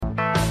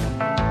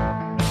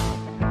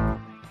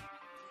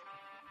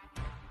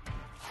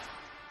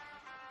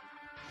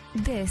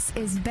This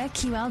is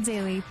BetQL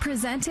Daily,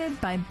 presented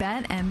by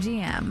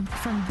BetMGM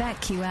from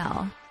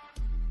BetQL.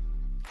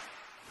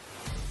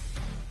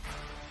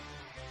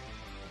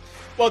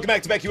 Welcome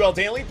back to BetQL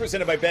Daily,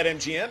 presented by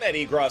BetMGM.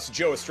 Eddie Gross,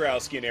 Joe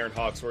Ostrowski, and Aaron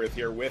Hawksworth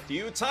here with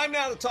you. Time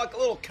now to talk a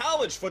little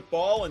college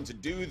football, and to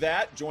do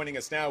that, joining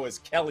us now is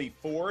Kelley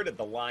Ford at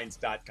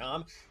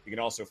thelines.com. You can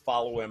also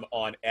follow him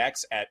on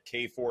X at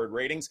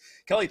KFordRatings.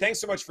 Kelley, thanks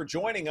so much for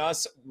joining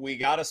us. We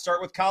got to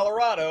start with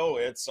Colorado.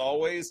 It's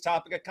always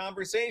topic of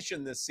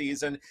conversation this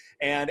season,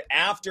 and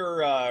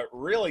after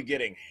really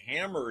getting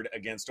hammered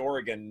against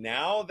Oregon,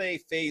 now they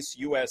face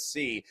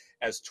USC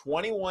as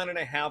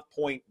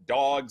 21.5-point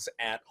dogs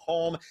at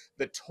home.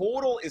 The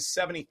total is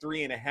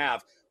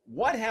 73.5.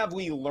 What have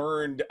we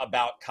learned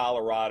about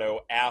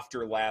Colorado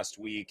after last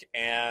week,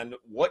 and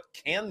what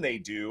can they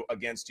do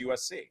against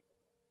USC?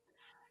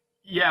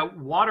 Yeah,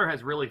 water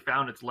has really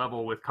found its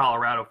level with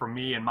Colorado for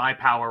me and my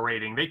power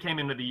rating. They came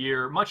into the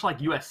year, much like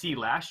USC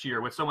last year,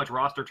 with so much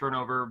roster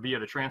turnover via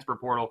the transfer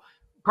portal,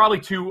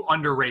 probably too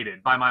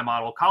underrated by my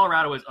model.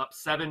 Colorado is up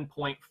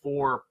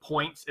 7.4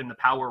 points in the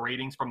power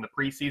ratings from the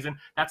preseason.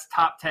 That's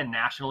top 10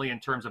 nationally in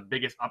terms of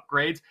biggest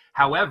upgrades.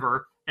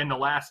 However, in the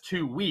last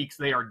 2 weeks,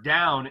 they are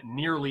down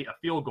nearly a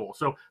field goal.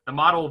 So the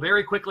model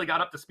very quickly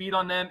got up to speed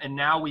on them, and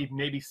now we've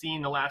maybe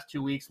seen the last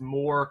 2 weeks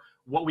more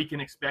what we can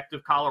expect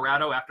of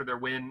Colorado after their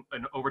win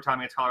in overtime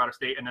against Colorado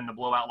State and then the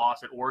blowout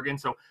loss at Oregon.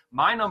 So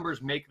my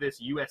numbers make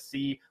this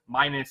USC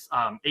minus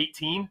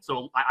 18.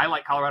 So I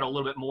like Colorado a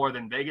little bit more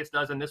than Vegas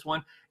does in this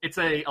one. It's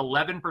a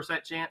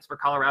 11% chance for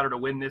Colorado to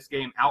win this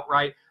game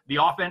outright. The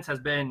offense has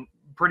been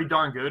pretty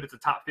darn good. It's a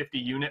top 50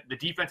 unit. The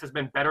defense has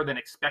been better than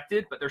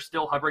expected, but they're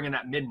still hovering in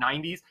that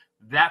mid-90s.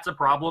 That's a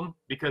problem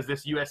because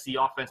this USC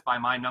offense, by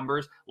my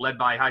numbers, led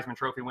by Heisman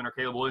Trophy winner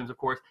Caleb Williams, of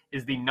course,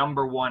 is the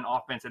number one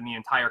offense in the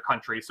entire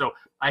country. So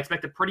I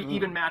expect a pretty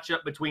even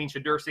matchup between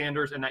Shedeur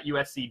Sanders and that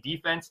USC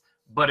defense,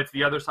 but it's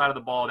the other side of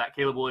the ball, that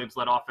Caleb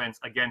Williams-led offense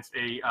against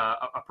a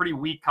pretty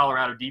weak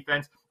Colorado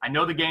defense. I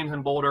know the game's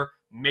in Boulder.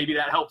 Maybe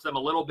that helps them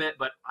a little bit,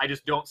 but I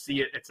just don't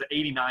see it. It's an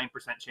 89%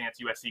 chance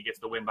USC gets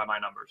the win by my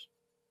numbers.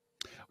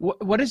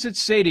 What does it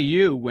say to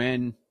you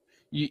when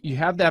you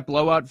have that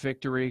blowout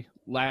victory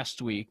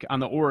last week on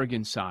the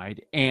Oregon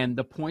side and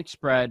the point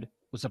spread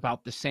was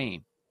about the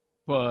same?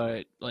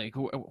 But, like,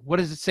 what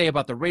does it say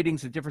about the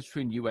ratings, the difference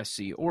between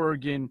USC,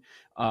 Oregon,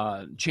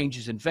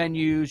 changes in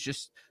venues,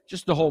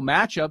 just the whole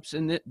matchups,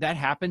 and that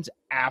happens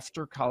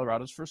after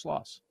Colorado's first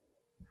loss?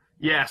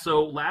 Yeah,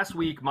 so last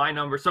week, my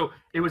number, so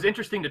it was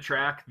interesting to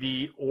track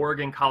the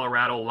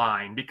Oregon-Colorado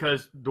line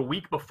because the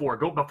week before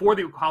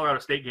the Colorado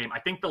State game, I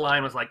think the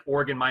line was like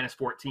Oregon minus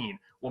 14.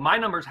 Well, my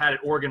numbers had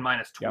it Oregon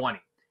minus 20.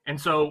 Yep. And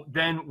so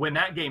then when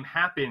that game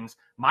happens,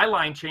 my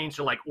line changed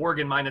to like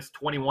Oregon minus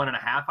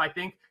 21.5, I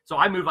think. So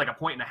I moved like a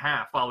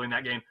 1.5 following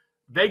that game.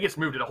 Vegas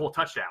moved it a whole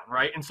touchdown,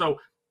 right? And so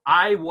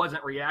I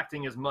wasn't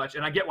reacting as much,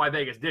 and I get why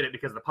Vegas did it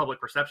because of the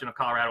public perception of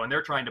Colorado, and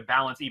they're trying to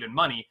balance even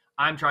money.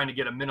 I'm trying to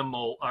get a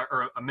minimal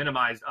or a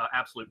minimized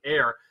absolute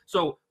error.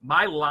 So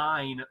my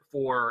line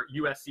for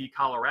USC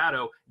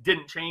Colorado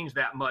didn't change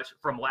that much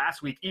from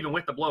last week, even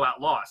with the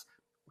blowout loss.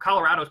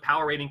 Colorado's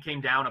power rating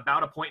came down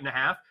about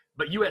 1.5,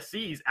 but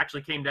USC's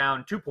actually came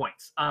down 2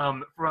 points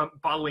from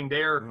following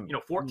their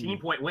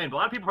 14-point win. But a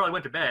lot of people probably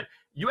went to bed.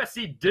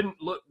 USC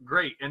didn't look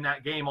great in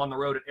that game on the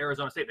road at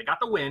Arizona State. They got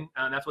the win,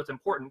 and that's what's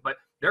important, but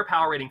their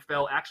power rating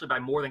fell actually by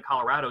more than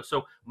Colorado.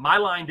 So my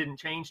line didn't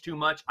change too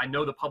much. I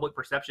know the public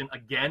perception,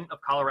 again, of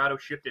Colorado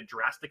shifted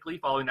drastically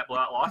following that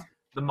blowout loss.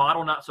 The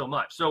model, not so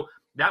much. So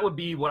that would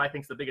be what I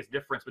think is the biggest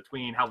difference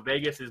between how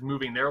Vegas is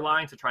moving their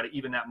line to try to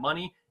even that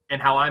money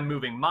and how I'm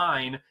moving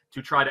mine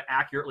to try to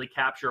accurately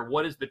capture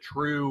what is the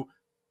true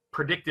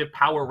predictive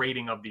power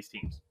rating of these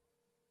teams.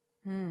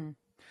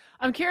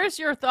 I'm curious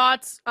your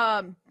thoughts,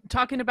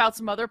 talking about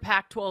some other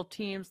Pac-12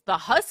 teams. The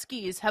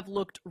Huskies have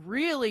looked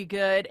really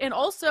good. And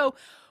also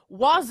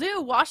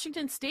Wazoo,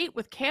 Washington State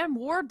with Cam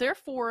Ward, they're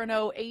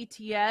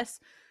 4-0 ATS.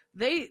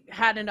 They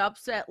had an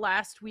upset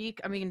last week.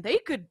 I mean, they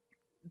could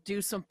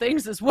do some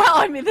things as well.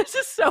 I mean, this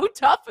is so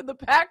tough in the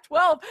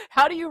Pac-12.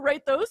 How do you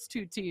rate those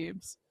two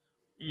teams?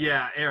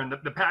 Yeah, Aaron,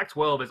 the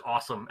Pac-12 is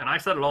awesome. And I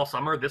said it all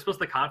summer. This was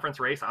the conference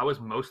race I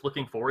was most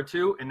looking forward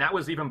to. And that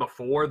was even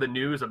before the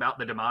news about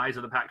the demise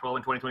of the Pac-12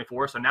 in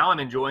 2024. So now I'm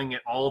enjoying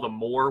it all the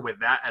more with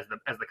that as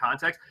the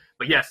context.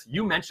 But yes,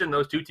 you mentioned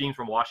those two teams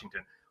from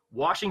Washington.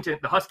 Washington,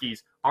 the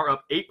Huskies, are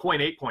up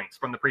 8.8 points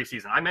from the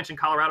preseason. I mentioned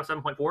Colorado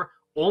 7.4.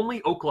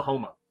 Only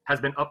Oklahoma has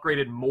been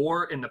upgraded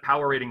more in the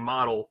power rating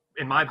model,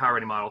 in my power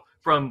rating model,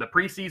 from the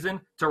preseason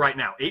to right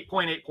now.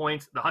 8.8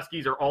 points. The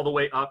Huskies are all the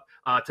way up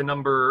to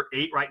number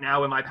 8 right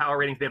now in my power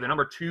ratings. They have the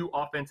number 2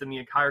 offense in the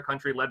entire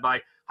country, led by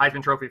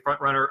Heisman Trophy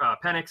frontrunner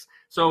Penix.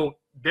 So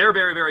they're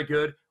very, very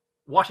good.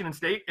 Washington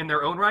State, in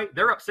their own right,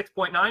 they're up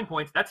 6.9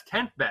 points. That's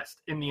 10th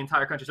best in the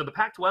entire country. So the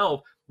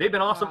Pac-12, they've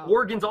been awesome. Wow.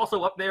 Oregon's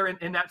also up there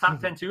in that top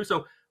 10 too.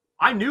 So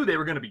I knew they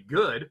were going to be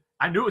good.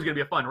 I knew it was going to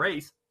be a fun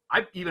race.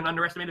 I even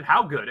underestimated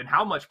how good and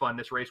how much fun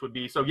this race would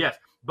be. So yes,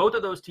 both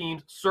of those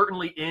teams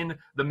certainly in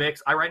the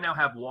mix. I right now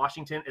have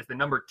Washington as the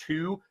number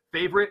 2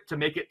 favorite to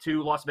make it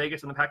to Las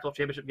Vegas in the Pac-12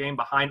 championship game,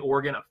 behind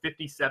Oregon, a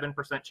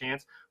 57%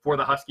 chance for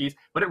the Huskies.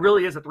 But it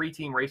really is a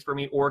 3-team race for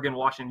me: Oregon,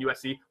 Washington,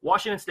 USC.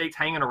 Washington State's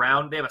hanging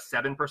around. They have a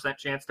 7%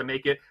 chance to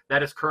make it.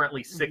 That is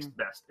currently 6th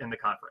best in the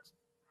conference.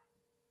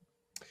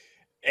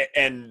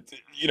 And,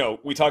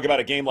 we talk about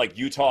a game like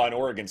Utah and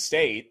Oregon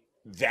State.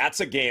 That's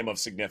a game of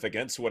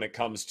significance when it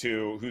comes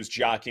to who's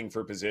jockeying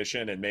for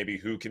position and maybe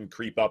who can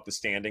creep up the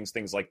standings,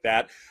 things like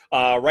that.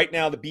 Right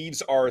now, the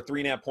Beavs are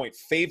 3.5-point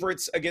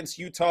favorites against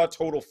Utah,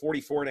 total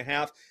 44.5.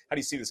 How do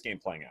you see this game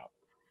playing out?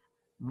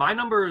 My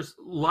numbers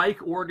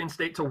like Oregon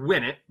State to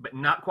win it, but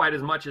not quite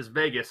as much as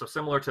Vegas. So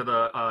similar to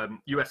the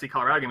USC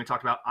Colorado game we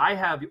talked about, I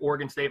have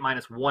Oregon State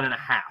minus 1.5.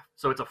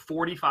 So it's a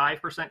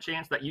 45%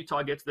 chance that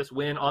Utah gets this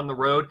win on the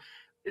road.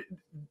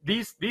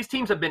 These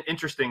teams have been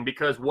interesting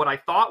because what I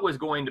thought was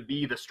going to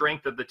be the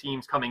strength of the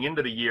teams coming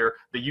into the year,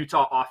 the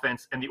Utah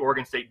offense and the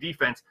Oregon State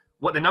defense,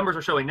 what the numbers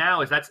are showing now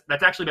is that's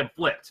actually been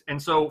flipped.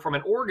 And so from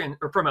a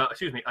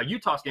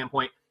Utah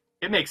standpoint,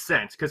 it makes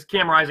sense because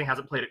Cam Rising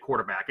hasn't played at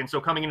quarterback. And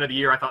so coming into the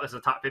year, I thought this is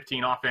a top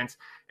 15 offense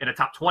and a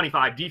top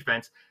 25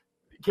 defense.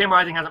 Cam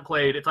Rising hasn't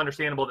played. It's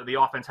understandable that the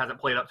offense hasn't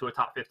played up to a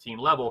top 15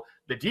 level.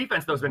 The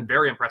defense, though, has been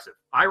very impressive.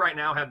 I right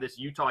now have this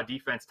Utah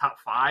defense top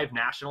 5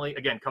 nationally,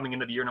 again, coming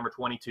into the year number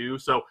 22.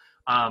 So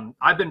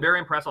I've been very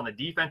impressed on the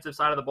defensive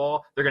side of the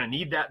ball. They're going to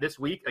need that this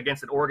week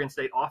against an Oregon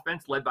State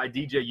offense led by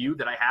DJU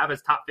that I have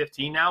as top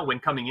 15 now. When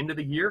coming into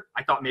the year,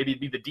 I thought maybe it'd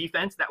be the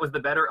defense that was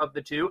the better of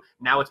the two.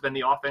 Now it's been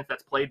the offense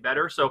that's played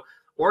better. So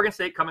Oregon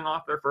State coming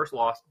off their first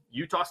loss.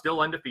 Utah still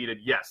undefeated.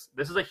 Yes,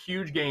 this is a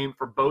huge game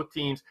for both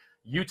teams.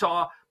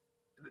 Utah,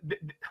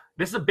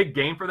 this is a big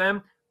game for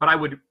them, but I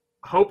would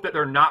hope that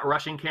they're not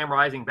rushing Cam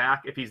Rising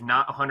back if he's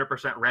not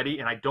 100% ready,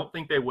 and I don't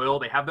think they will.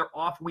 They have their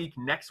off week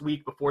next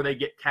week before they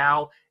get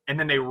Cal, and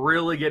then they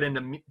really get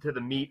into the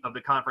meat of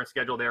the conference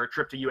schedule there, a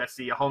trip to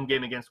USC, a home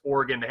game against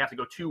Oregon. They have to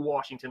go to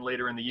Washington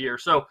later in the year.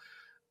 So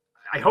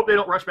I hope they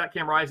don't rush back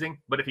Cam Rising,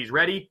 but if he's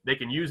ready, they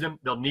can use him.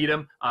 They'll need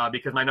him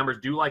because my numbers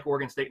do like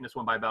Oregon State in this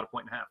one by about 1.5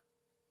 points.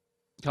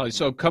 Kelley,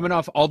 so coming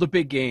off all the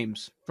big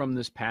games from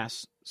this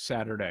past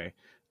Saturday,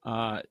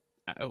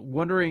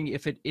 wondering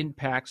if it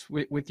impacts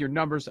with your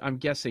numbers. I'm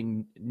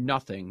guessing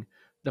nothing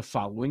the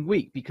following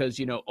week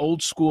because,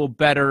 old school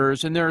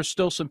bettors, and there are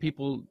still some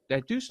people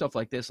that do stuff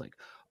like this, like,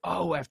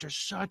 oh, after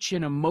such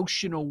an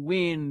emotional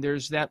win,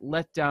 there's that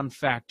letdown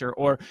factor.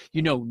 Or,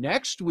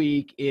 next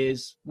week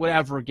is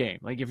whatever game.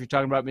 Like if you're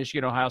talking about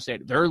Michigan, Ohio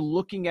State, they're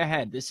looking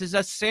ahead. This is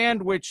a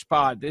sandwich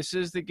spot. This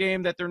is the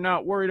game that they're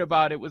not worried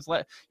about. It was,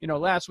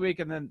 last week,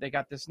 and then they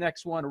got this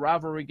next one, a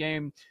rivalry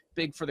game,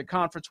 big for the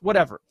conference,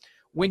 whatever.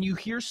 When you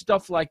hear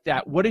stuff like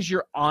that, what is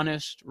your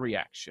honest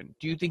reaction?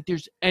 Do you think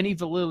there's any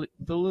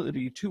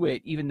validity to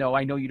it, even though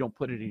I know you don't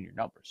put it in your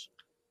numbers?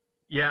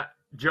 Yeah,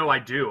 Joe, I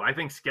do. I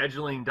think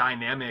scheduling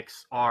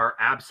dynamics are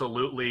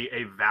absolutely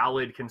a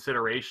valid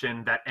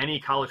consideration that any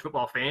college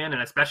football fan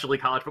and especially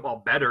college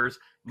football bettors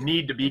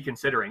need to be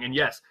considering. And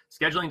yes,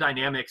 scheduling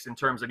dynamics in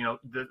terms of,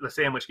 the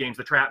sandwich games,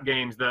 the trap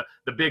games, the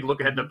big look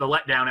ahead, the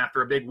letdown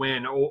after a big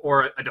win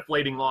or a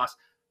deflating loss.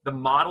 The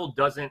model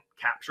doesn't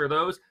capture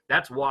those.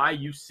 That's why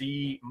you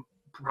see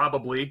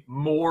probably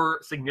more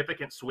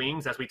significant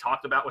swings, as we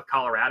talked about with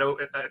Colorado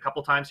a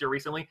couple times here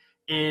recently,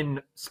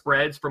 in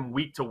spreads from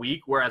week to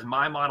week, whereas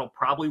my model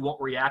probably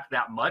won't react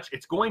that much.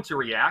 It's going to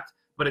react,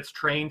 but it's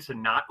trained to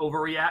not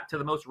overreact to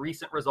the most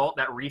recent result,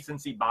 that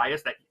recency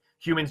bias that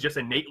humans just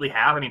innately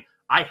have. I mean,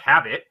 I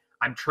have it.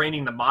 I'm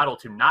training the model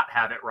to not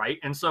have it, right?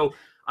 And so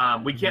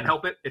we can't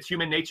help it. It's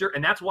human nature.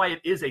 And that's why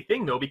it is a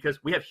thing, though,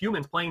 because we have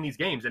humans playing these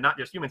games and not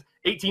just humans,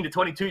 18 to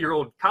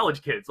 22-year-old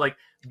college kids. Like,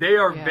 they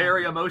are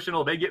very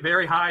emotional. They get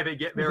very high. They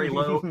get very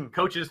low.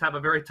 Coaches have a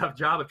very tough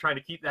job of trying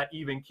to keep that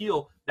even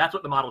keel. That's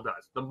what the model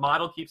does. The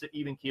model keeps it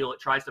even keel. It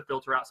tries to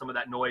filter out some of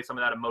that noise, some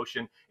of that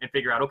emotion, and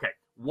figure out, okay,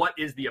 what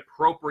is the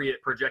appropriate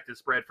projected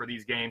spread for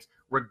these games,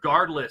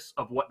 regardless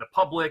of what the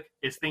public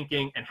is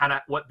thinking and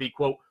what the,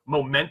 quote,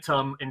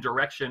 momentum and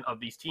direction of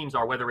these teams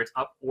are, whether it's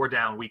up or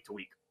down week to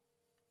week.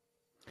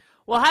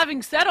 Well,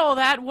 having said all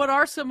that, what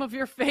are some of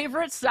your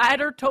favorite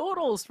side or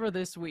totals for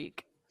this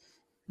week?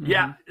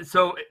 Yeah,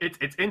 so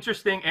it's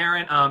interesting,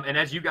 Aaron. And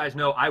as you guys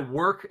know, I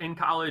work in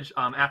college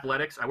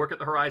athletics. I work at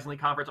the Horizon League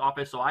Conference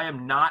office, so I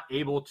am not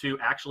able to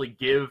actually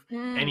give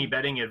any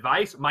betting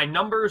advice. My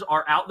numbers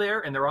are out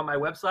there, and they're on my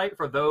website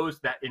for those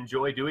that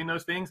enjoy doing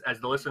those things,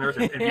 as the listeners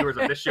and viewers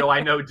of this show I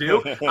know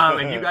do,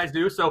 and you guys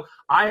do. So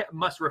I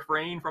must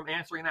refrain from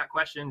answering that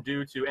question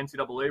due to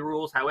NCAA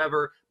rules.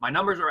 However, my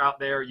numbers are out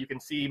there. You can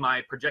see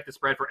my projected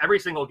spread for every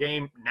single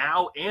game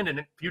now and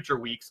in future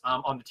weeks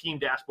on the team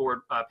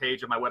dashboard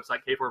page of my website,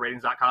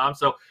 K4Ratings.com.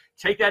 So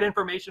take that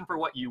information for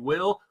what you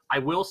will. I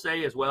will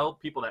say as well,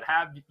 people that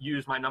have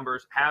used my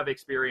numbers have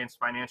experienced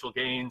financial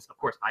gains. Of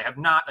course, I have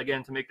not,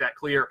 again, to make that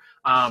clear.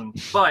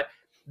 But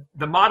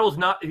the model's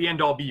not the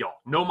end-all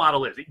be-all. No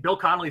model is. Bill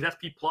Connolly's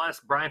SP+,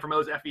 Brian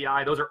Fremeau's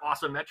FEI, those are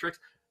awesome metrics.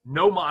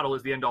 no model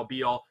is the end all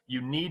be all.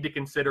 You need to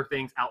consider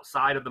things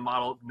outside of the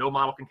model. No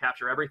model can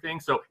capture everything.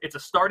 So it's a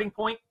starting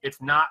point.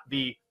 It's not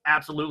the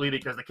absolutely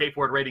because the K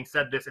Ford rating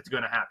said this, it's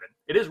going to happen.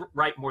 It is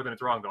right more than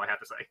it's wrong, though, I have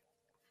to say.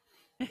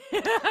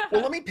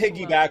 Well, let me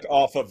piggyback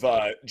off of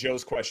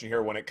Joe's question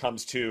here when it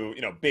comes to,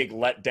 big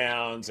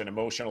letdowns and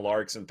emotional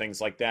arcs and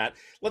things like that.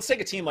 Let's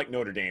take a team like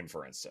Notre Dame,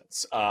 for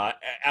instance.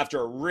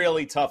 After a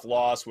really tough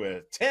loss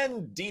with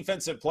 10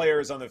 defensive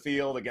players on the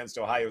field against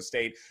Ohio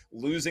State,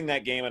 losing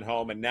that game at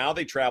home, and now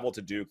they travel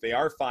to Duke. They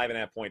are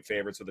 5.5-point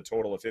favorites with a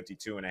total of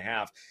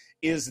 52.5.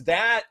 Is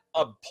that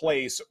a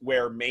place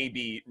where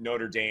maybe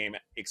Notre Dame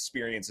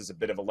experiences a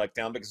bit of a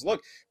letdown? Because,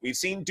 look, we've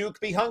seen Duke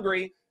be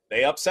hungry.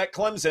 They upset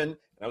Clemson.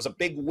 That was a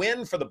big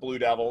win for the Blue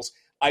Devils.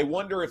 I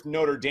wonder if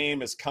Notre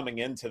Dame is coming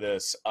into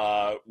this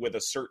with a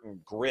certain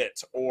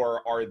grit,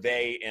 or are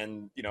they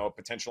in, a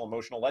potential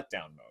emotional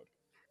letdown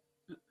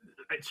mode?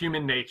 It's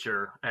human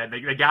nature.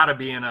 They got to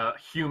be in a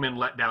human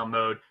letdown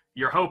mode.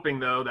 You're hoping,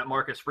 though, that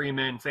Marcus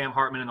Freeman, Sam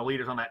Hartman, and the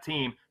leaders on that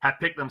team have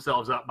picked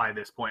themselves up by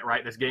this point,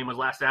 right? This game was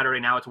last Saturday.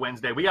 Now it's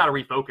Wednesday. We got to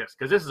refocus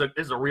because this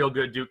is a real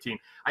good Duke team.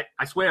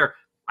 I swear,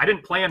 I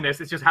didn't plan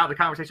this. It's just how the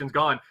conversation's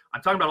gone.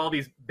 I'm talking about all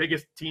these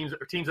biggest teams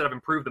or teams that have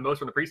improved the most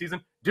from the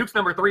preseason. Duke's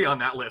number 3 on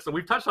that list. So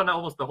we've touched on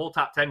almost the whole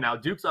top 10 now.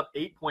 Duke's up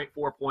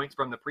 8.4 points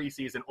from the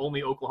preseason.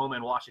 Only Oklahoma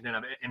and Washington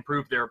have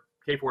improved their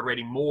K Ford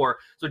rating more.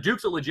 So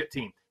Duke's a legit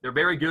team. They're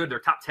very good. They're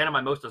top 10 in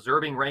my most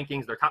deserving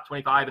rankings. They're top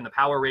 25 in the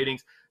power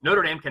ratings.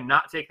 Notre Dame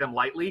cannot take them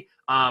lightly.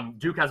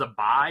 Duke has a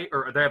bye,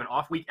 or they have an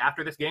off week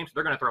after this game, so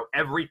they're going to throw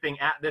everything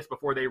at this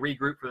before they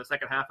regroup for the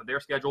second half of their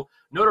schedule.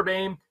 Notre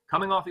Dame,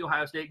 coming off the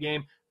Ohio State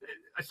game,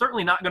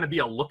 certainly not going to be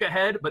a look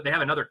ahead, but they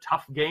have another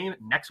tough game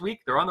next week.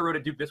 They're on the road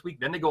at Duke this week.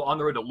 Then they go on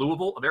the road to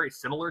Louisville, a very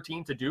similar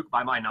team to Duke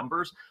by my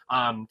numbers.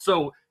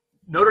 So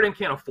Notre Dame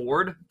can't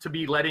afford to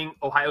be letting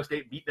Ohio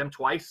State beat them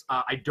twice.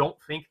 I don't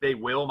think they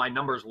will. My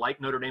numbers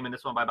like Notre Dame in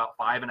this one by about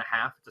 5.5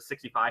 to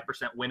 65%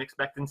 win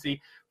expectancy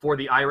for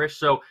the Irish.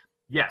 So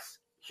yes,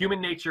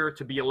 human nature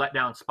to be a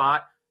letdown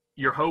spot.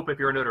 Your hope, if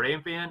you're a Notre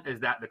Dame fan, is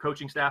that the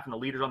coaching staff and the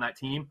leaders on that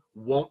team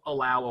won't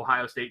allow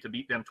Ohio State to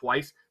beat them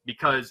twice,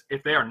 because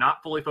if they are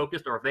not fully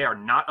focused or if they are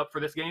not up for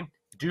this game,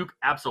 Duke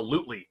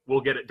absolutely will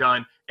get it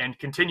done and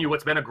continue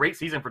what's been a great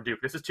season for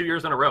Duke. This is 2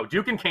 years in a row.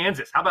 Duke and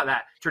Kansas. How about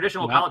that?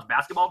 Traditional college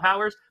basketball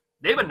powers.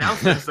 They've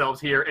announced themselves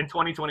here in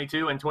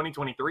 2022 and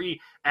 2023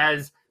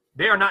 as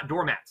they are not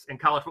doormats in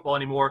college football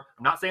anymore.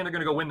 I'm not saying they're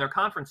going to go win their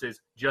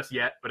conferences just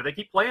yet, but if they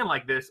keep playing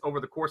like this over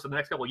the course of the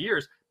next couple of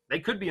years, they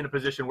could be in a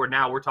position where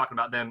now we're talking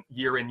about them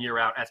year in, year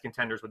out as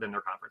contenders within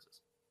their conferences.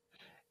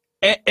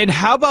 And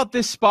how about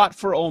this spot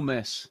for Ole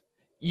Miss?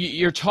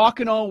 You're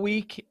talking all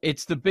week.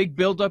 It's the big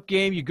build-up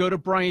game. You go to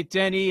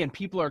Bryant-Denny, and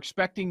people are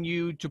expecting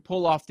you to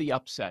pull off the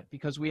upset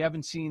because we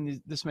haven't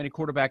seen this many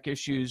quarterback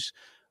issues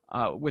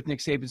with Nick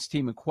Saban's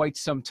team in quite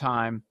some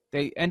time.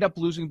 They end up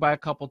losing by a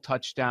couple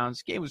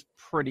touchdowns. The game was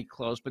pretty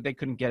close, but they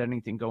couldn't get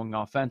anything going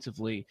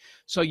offensively.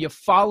 So you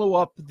follow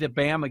up the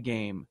Bama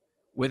game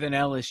with an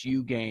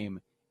LSU game,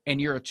 and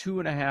you're a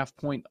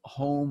 2.5-point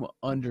home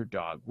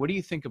underdog. What do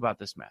you think about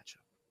this matchup?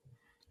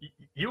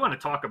 You want to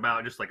talk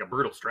about just like a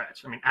brutal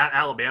stretch. I mean, at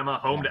Alabama,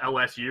 home to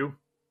LSU.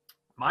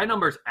 My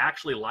numbers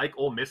actually like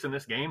Ole Miss in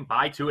this game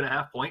by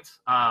 2.5 points,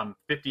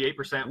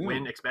 58%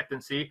 win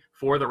expectancy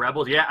for the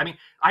Rebels. Yeah, I mean,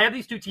 I have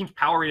these two teams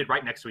power rated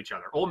right next to each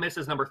other. Ole Miss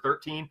is number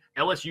 13,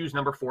 LSU is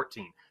number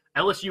 14.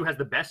 LSU has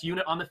the best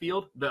unit on the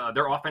field.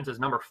 Their offense is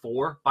number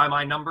 4 by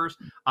my numbers,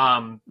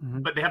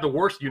 but they have the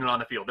worst unit on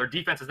the field. Their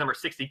defense is number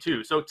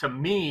 62. So to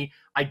me,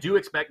 I do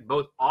expect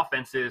both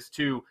offenses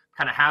to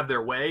kind of have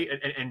their way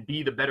and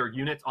be the better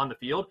units on the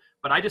field.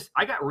 But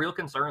I got real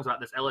concerns about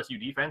this LSU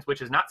defense,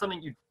 which is not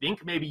something you'd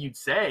think maybe you'd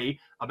say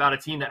about a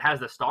team that has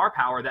the star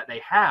power that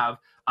they have.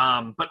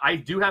 But I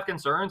do have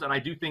concerns, and I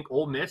do think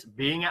Ole Miss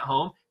being at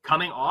home,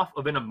 coming off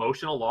of an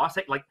emotional loss,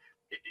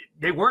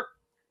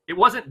 it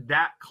wasn't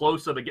that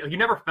close of a game. You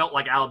never felt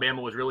like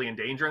Alabama was really in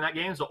danger in that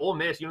game. So Ole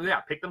Miss,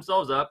 pick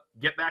themselves up,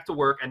 get back to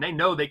work, and they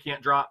know they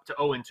can't drop to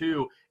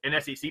 0-2 in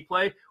SEC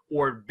play,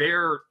 or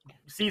their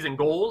season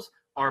goals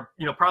are,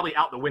 probably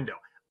out the window.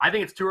 I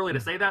think it's too early to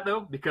say that,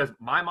 though, because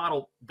my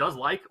model does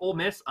like Ole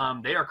Miss.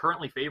 They are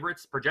currently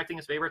favorites, projecting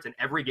as favorites in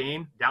every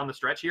game down the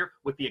stretch here,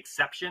 with the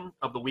exception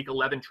of the Week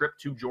 11 trip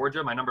to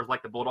Georgia. My numbers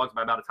like the Bulldogs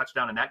by about a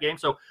touchdown in that game.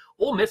 So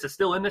Ole Miss is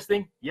still in this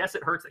thing. Yes,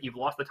 it hurts that you've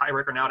lost the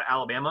tiebreaker now to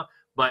Alabama,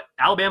 but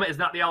Alabama is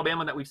not the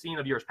Alabama that we've seen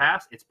of years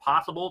past. It's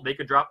possible they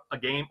could drop a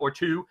game or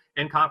two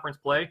in conference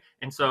play.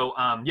 And so,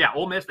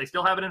 Ole Miss, they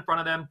still have it in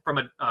front of them from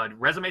a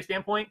resume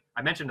standpoint.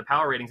 I mentioned the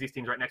power ratings, these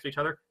teams right next to each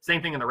other.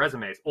 Same thing in the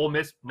resumes. Ole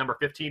Miss, number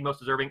 15, most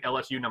deserving.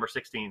 LSU, number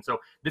 16. So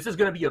this is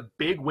going to be a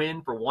big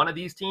win for one of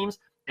these teams.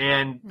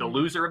 And the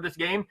loser of this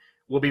game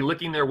will be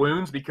licking their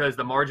wounds because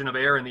the margin of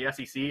error in the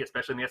SEC,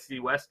 especially in the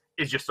SEC West,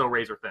 is just so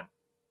razor thin.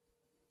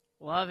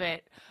 Love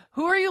it.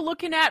 Who are you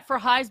looking at for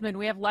Heisman?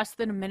 We have less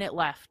than a minute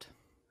left.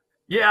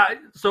 Yeah,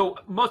 so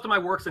most of my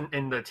work's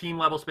in the team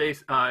level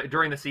space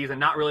during the season,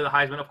 not really the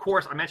Heisman. Of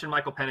course, I mentioned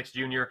Michael Penix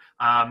Jr.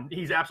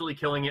 He's absolutely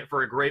killing it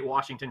for a great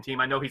Washington team.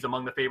 I know he's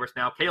among the favorites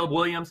now. Caleb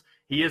Williams,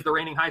 he is the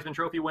reigning Heisman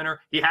Trophy winner.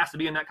 He has to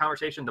be in that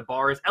conversation. The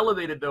bar is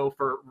elevated, though,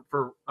 for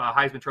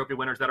Heisman Trophy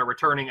winners that are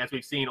returning. As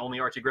we've seen,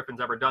 only Archie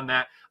Griffin's ever done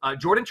that.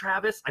 Jordan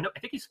Travis, I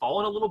think he's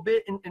fallen a little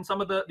bit in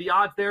some of the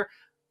odds there.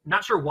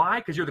 Not sure why,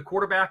 because you're the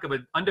quarterback of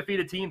an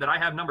undefeated team that I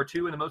have number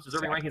 2 in the most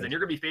deserving rankings, and you're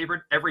going to be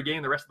favored every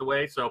game the rest of the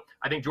way. So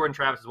I think Jordan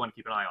Travis is one to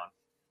keep an eye on.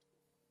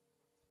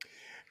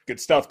 Good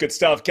stuff. Good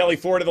stuff. Kelley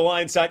Ford of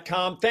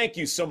TheLines.com. Thank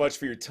you so much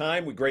for your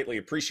time. We greatly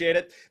appreciate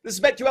it. This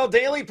is BetQL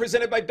Daily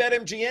presented by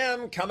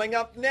BetMGM. Coming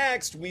up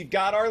next, we've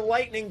got our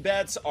lightning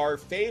bets, our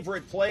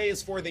favorite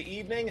plays for the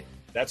evening.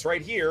 That's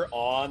right here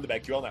on the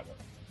BetQL Network.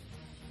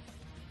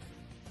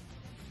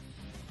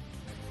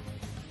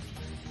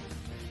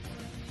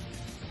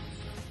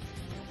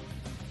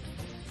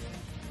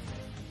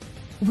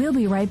 We'll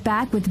be right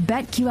back with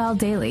BetQL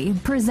Daily,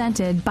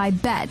 presented by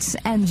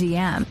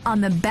BetMGM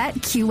on the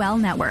BetQL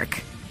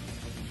Network.